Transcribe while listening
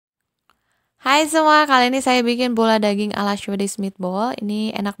Hai semua, kali ini saya bikin bola daging ala Swedish Meatball.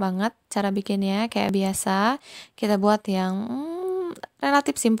 Ini enak banget cara bikinnya, kayak biasa. Kita buat yang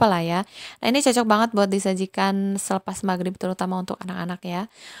relatif simpel lah ya. Nah, ini cocok banget buat disajikan selepas maghrib, terutama untuk anak-anak ya.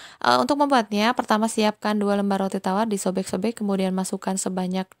 Untuk membuatnya, pertama siapkan 2 lembar roti tawar, disobek-sobek, kemudian masukkan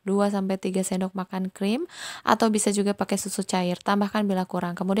sebanyak 2-3 sendok makan krim, atau bisa juga pakai susu cair. Tambahkan bila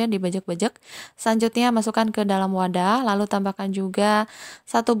kurang, kemudian dibejek-bejek. Selanjutnya masukkan ke dalam wadah, lalu tambahkan juga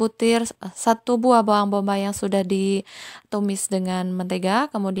satu buah bawang bombay yang sudah ditumis dengan mentega,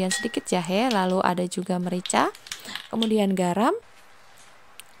 kemudian sedikit jahe, lalu ada juga merica, kemudian garam,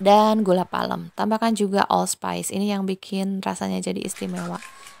 dan gula palem. Tambahkan juga allspice. Ini yang bikin rasanya jadi istimewa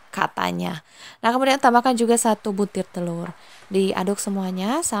katanya. Nah, kemudian tambahkan juga 1 butir telur. Diaduk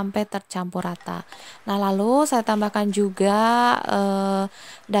semuanya sampai tercampur rata. Nah, lalu saya tambahkan juga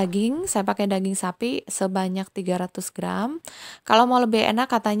daging. Saya pakai daging sapi sebanyak 300 gram. Kalau mau lebih enak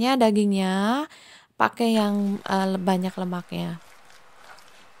katanya dagingnya pakai yang banyak lemaknya.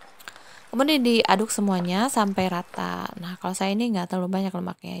 Kemudian diaduk semuanya sampai rata. Nah, kalau saya ini nggak terlalu banyak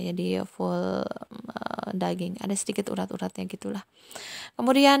lemaknya, jadi full daging. Ada sedikit urat-uratnya gitulah.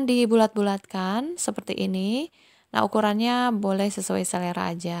 Kemudian dibulat-bulatkan seperti ini. Nah, ukurannya boleh sesuai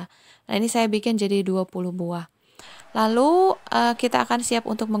selera aja. Nah, ini saya bikin jadi 20 buah. Lalu kita akan siap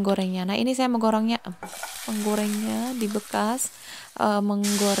untuk menggorengnya. Nah, ini saya menggorengnya di bekas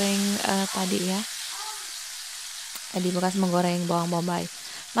menggoreng tadi ya. Di bekas menggoreng bawang bombay.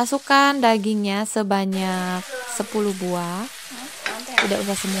 Masukkan dagingnya sebanyak 10 buah. Tidak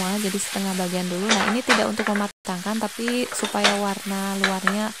usah semua, jadi setengah bagian dulu. Nah, ini tidak untuk mematangkan, tapi supaya warna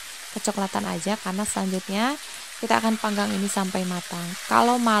luarnya kecoklatan aja, karena selanjutnya kita akan panggang ini sampai matang.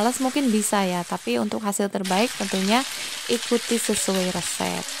 Kalau males mungkin bisa ya, tapi untuk hasil terbaik tentunya ikuti sesuai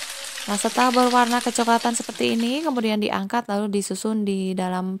resep. Nah, setelah berwarna kecoklatan seperti ini, kemudian diangkat lalu disusun di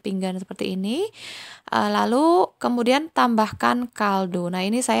dalam pinggan seperti ini. Lalu kemudian tambahkan kaldu. Nah,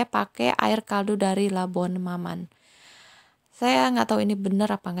 ini saya pakai air kaldu dari Labon Maman. Saya nggak tahu ini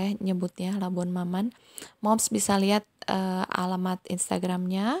benar apa nggak ya nyebutnya Labon Maman. Moms bisa lihat alamat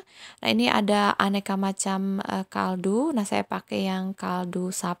Instagramnya. Nah, ini ada aneka macam kaldu. Nah, saya pakai yang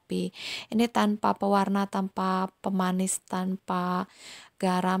kaldu sapi. Ini tanpa pewarna, tanpa pemanis, tanpa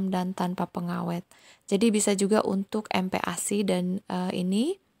garam, dan tanpa pengawet. Jadi bisa juga untuk MPasi, dan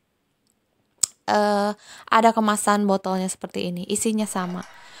ini ada kemasan botolnya seperti ini. Isinya sama.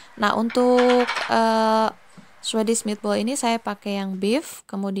 Nah, untuk Swedish Meatball ini saya pakai yang beef,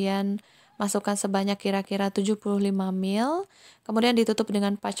 kemudian masukkan sebanyak kira-kira 75 ml, kemudian ditutup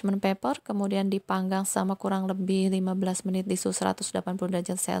dengan parchment paper, kemudian dipanggang selama kurang lebih 15 menit di suhu 180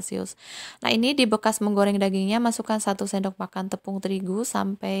 derajat Celcius. Nah, ini di bekas menggoreng dagingnya masukkan 1 sendok makan tepung terigu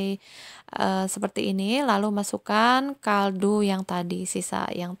sampai seperti ini, lalu masukkan kaldu yang tadi, sisa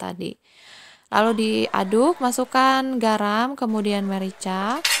yang tadi. Lalu diaduk, masukkan garam, kemudian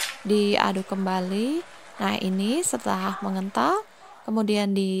merica, diaduk kembali. Nah, ini setelah mengental,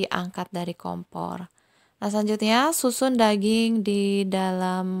 kemudian diangkat dari kompor. Nah, selanjutnya susun daging di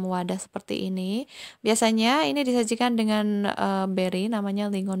dalam wadah seperti ini. Biasanya ini disajikan dengan berry, namanya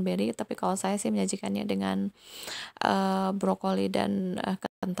lingon berry, tapi kalau saya sih menyajikannya dengan brokoli dan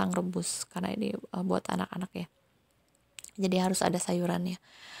kentang rebus, karena ini buat anak-anak ya. Jadi harus ada sayurannya.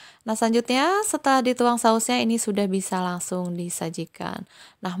 Nah, selanjutnya setelah dituang sausnya ini sudah bisa langsung disajikan.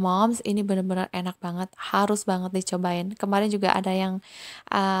 Nah, moms, ini benar-benar enak banget, harus banget dicobain. Kemarin juga ada yang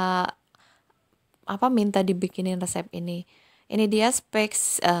minta dibikinin resep ini. Ini dia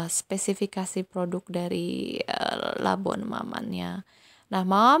spesifikasi produk dari Labon Mamannya. Nah,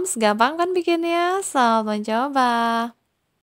 moms, gampang kan bikinnya? Selamat mencoba.